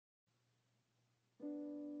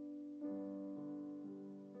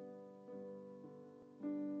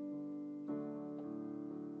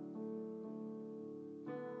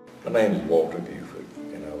My name is Walter Buford,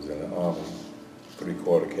 and I was in the Army,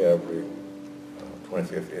 3-Quarter Cavalry,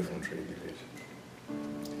 25th Infantry Division.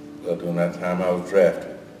 Well, during that time I was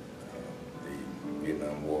drafted. The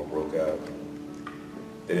Vietnam War broke out.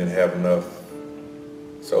 They didn't have enough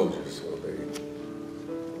soldiers, so they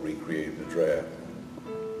recreated the draft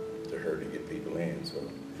to hurry to get people in, so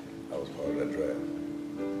I was part of that draft.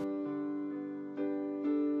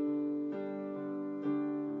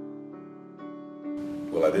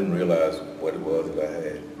 Well, I didn't realize what it was that I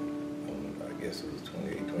had. I guess it was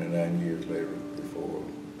 28, 29 years later before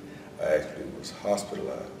I actually was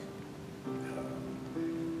hospitalized.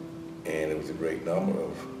 And it was a great number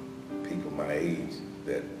of people my age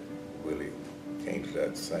that really came to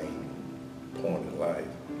that same point in life.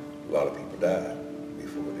 A lot of people died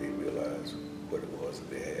before they realized what it was that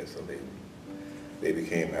they had. So they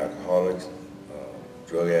became alcoholics,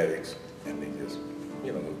 drug addicts, and they just,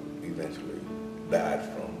 eventually died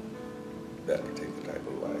from that particular type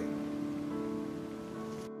of life.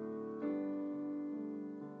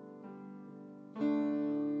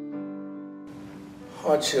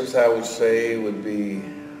 Hardships, I would say, would be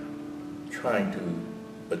trying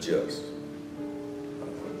to adjust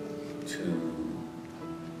to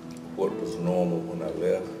what was normal when I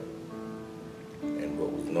left, and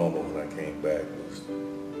what was normal when I came back was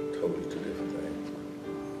totally two different things.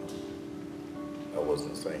 I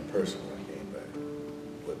wasn't the same person when I came back,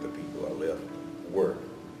 but the people I left were.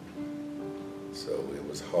 So it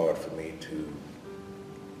was hard for me to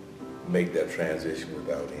make that transition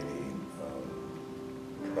without any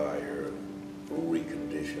prior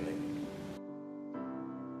reconditioning.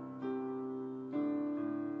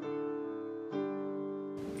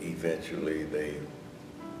 Eventually,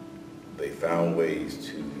 they found ways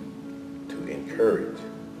to encourage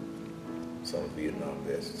some Vietnam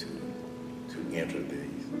vets to enter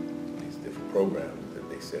these different programs that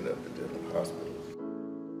they set up at different hospitals.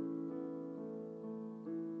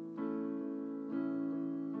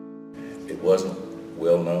 It wasn't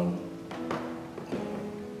well known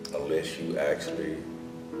unless you actually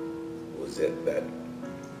was at that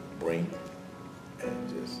brink and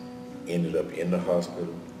just ended up in the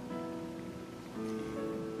hospital. You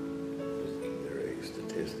was either a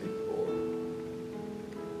statistic or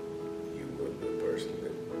you were the person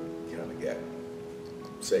that kind of got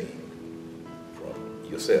saved from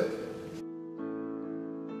yourself.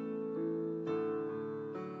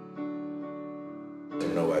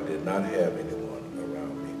 No, I did not have anyone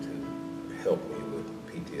around me to help me with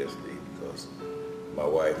PTSD because my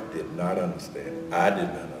wife did not understand. I did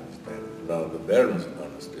not understand. None of the veterans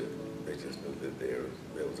understood. They just knew that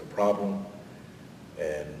there was a problem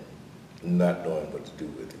and not knowing what to do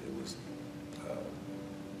with it. It was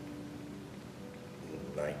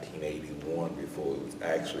 1981 before it was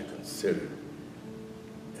actually considered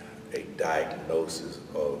a diagnosis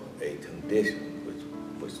of a condition,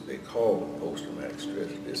 which they called post-traumatic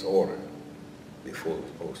stress disorder before it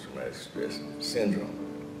was post-traumatic stress syndrome.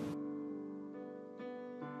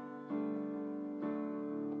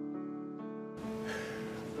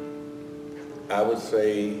 I would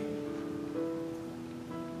say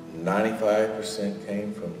 95%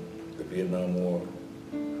 came from the Vietnam War.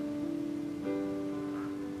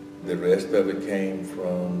 The rest of it came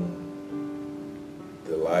from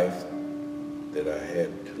the life that I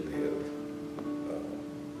had to live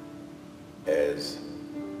as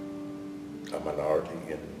a minority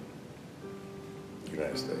in the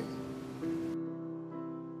United States.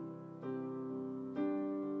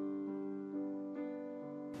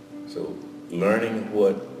 So learning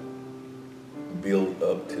what builds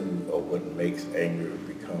up to, or what makes anger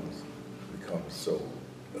becomes so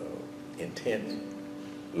intense,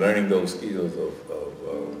 learning those skills of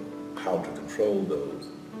how to control those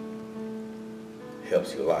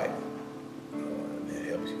helps your life. And it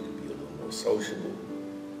helps you to be a little more sociable.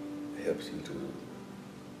 It helps you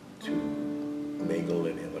to mingle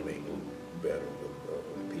and intermingle better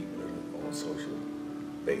with people on a social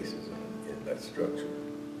basis in that structure.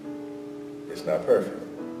 It's not perfect,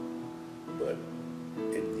 but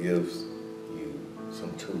it gives you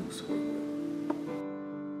some tools to work with.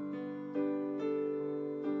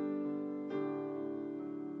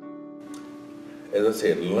 As I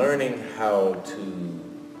said, learning how to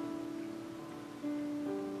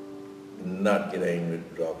not get angry at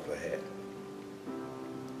the drop of a hat.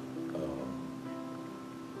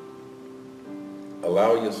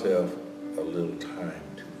 Allow yourself a little time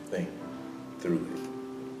to think through it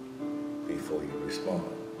before you respond.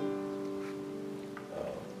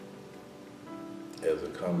 As a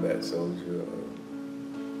combat soldier,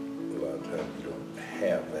 a lot of times you don't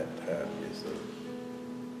have that time. It's a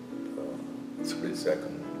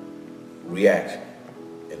split-second reaction,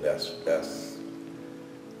 and that's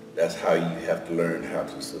how you have to learn how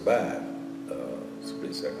to survive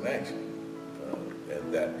split-second action,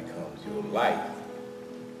 and that becomes your life.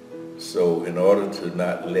 So in order to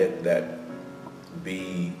not let that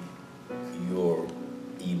be your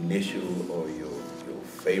initial or your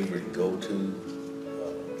favorite go-to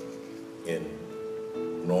in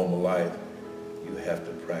normal life, you have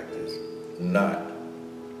to practice not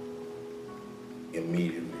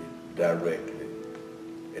immediately, directly,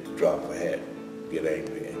 at the drop of a hat, get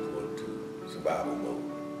angry and go into survival mode.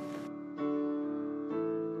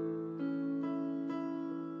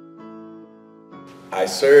 I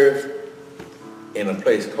served in a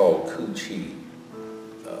place called Cu Chi,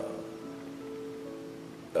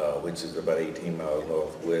 which is about 18 miles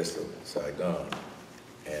northwest of Saigon,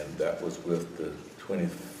 and that was with the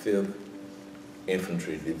 25th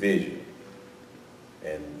Infantry Division,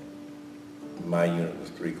 and my unit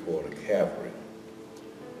was 3-quarter cavalry,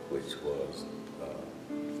 which was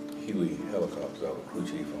Huey helicopters. I was crew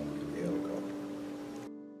chief on Huey helicopter.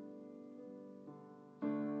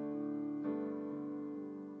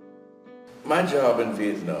 My job in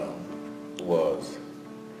Vietnam was,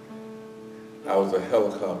 I was a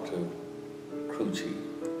helicopter crew chief,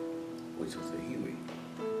 which was a Huey.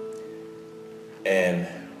 And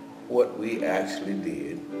what we actually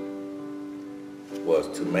did was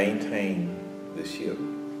to maintain the ship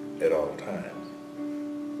at all times.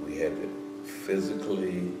 We had to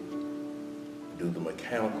physically do the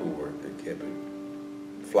mechanical work that kept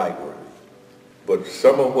it flight worthy. But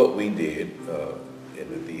some of what we did in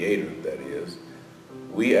the theater, that is,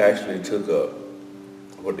 we actually took up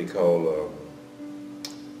what they call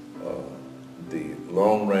the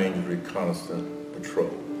long-range reconnaissance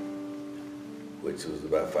patrol, which was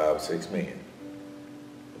about 5 or 6 men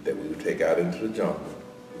that we would take out into the jungle.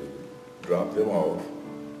 We would drop them off,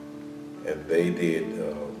 and they did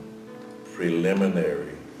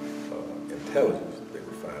preliminary intelligence. They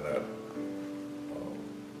would find out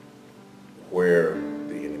where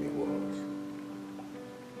the enemy was,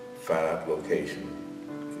 find out the location,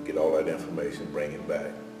 get all that information, bring it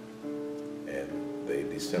back, and they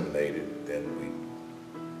disseminate it. Then we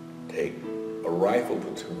take a rifle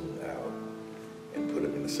platoon out and put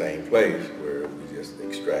them in the same place where we just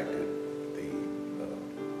extracted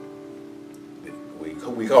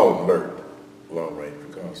we call them alert, long-range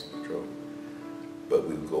reconnaissance patrol. But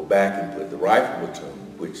we would go back and put the rifle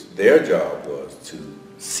platoon, which their job was to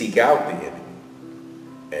seek out the enemy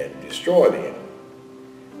and destroy the enemy.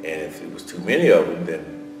 And if it was too many of them,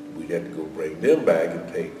 then we'd have to go bring them back and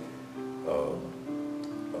take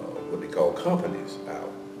what they call companies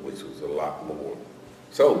out, which was a lot more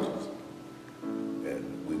soldiers.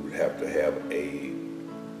 And we would have to have a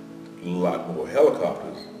lot more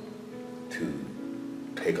helicopters to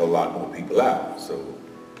take a lot more people out. So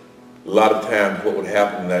a lot of times what would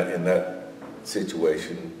happen in that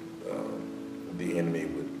situation, the enemy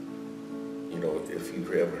would, you know, if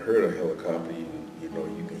you've ever heard a helicopter, you know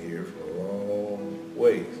you can hear it from a long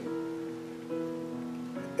ways.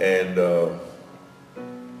 And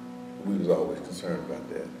we was always concerned about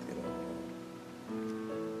that, you know.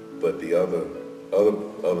 But the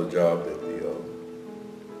other job that the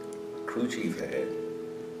crew chief had,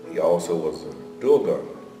 he also was a dual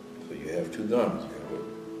gunner. So you have 2 guns. You have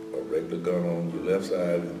a regular gun on your left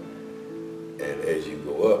side, and as you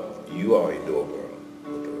go up, you are a dual gunner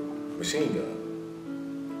with a machine gun.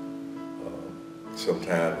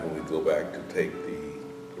 Sometimes when we go back to take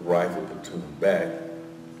the rifle platoon back,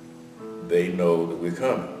 they know that we're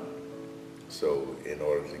coming. So in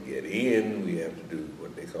order to get in, we have to do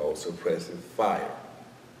what they call suppressive fire,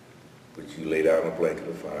 which you lay down a blanket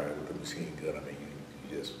of fire with a machine gun. I mean,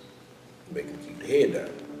 you just make them keep the head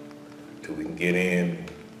down till we can get in,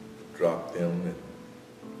 drop them, and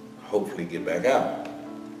hopefully get back out.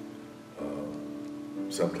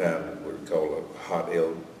 Sometimes what we call a hot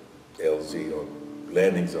LZ or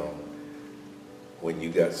landing zone, when you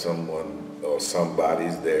got someone or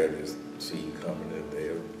somebody's there to see you coming and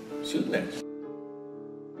they're shooting at you.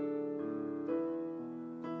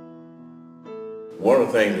 One of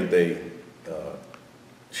the things that they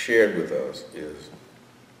shared with us is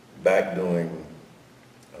back during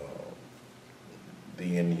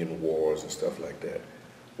the Indian Wars and stuff like that.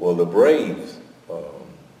 Well, the Braves,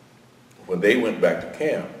 when they went back to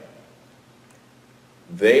camp,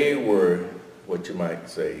 they were, what you might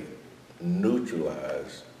say,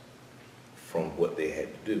 neutralized from what they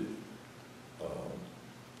had to do.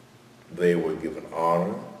 They were given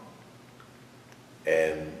honor,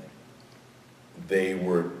 and they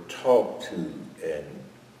were taught to and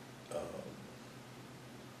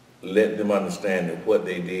let them understand that what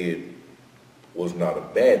they did was not a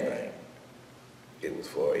bad thing. It was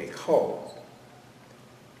for a cause.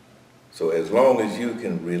 So as long as you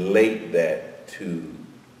can relate that to,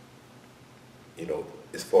 you know,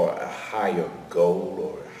 it's for a higher goal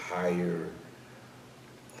or a higher,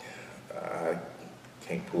 I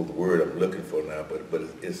can't pull the word I'm looking for now, but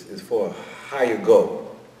it's for a higher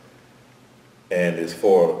goal. And it's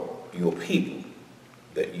for your people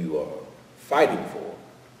that you are fighting for.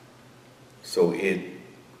 So it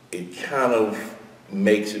kind of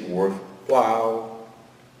makes it worthwhile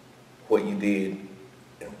what you did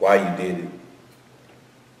and why you did it,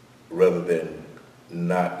 rather than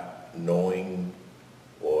not knowing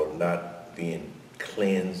or not being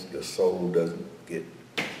cleansed. Your soul doesn't get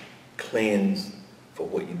cleansed for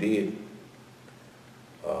what you did.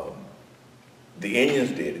 The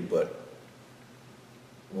Indians did it, but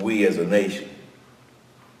we as a nation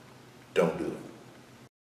don't do it.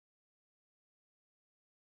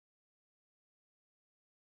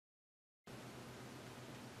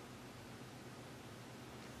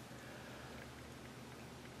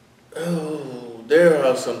 Oh, there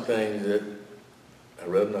are some things that I'd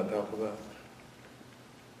rather not talk about.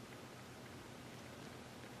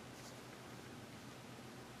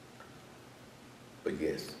 But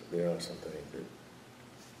yes, there are some things that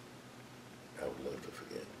I would love to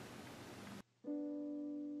forget.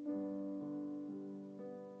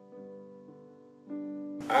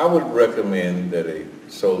 I would recommend that a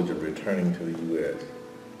soldier returning to the U.S.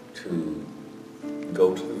 to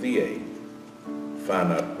go to the VA,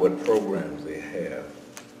 find out what programs they have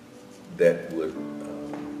that would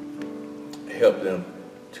help them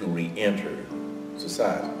to re-enter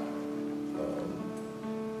society.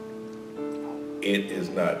 It is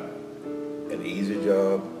not an easy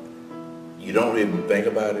job. You don't even think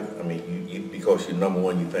about it. I mean, you because you're number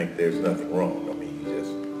one, you think there's nothing wrong. I mean,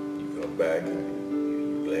 you come back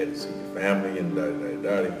and you're glad to see your family and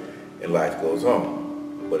da-da-da-da, and life goes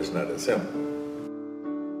on. But it's not that simple.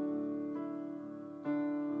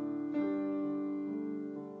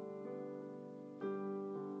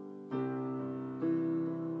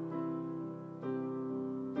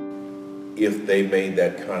 If they made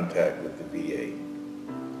that contact with the VA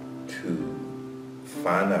to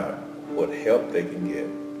find out what help they can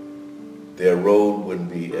get, their road wouldn't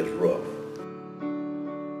be as rough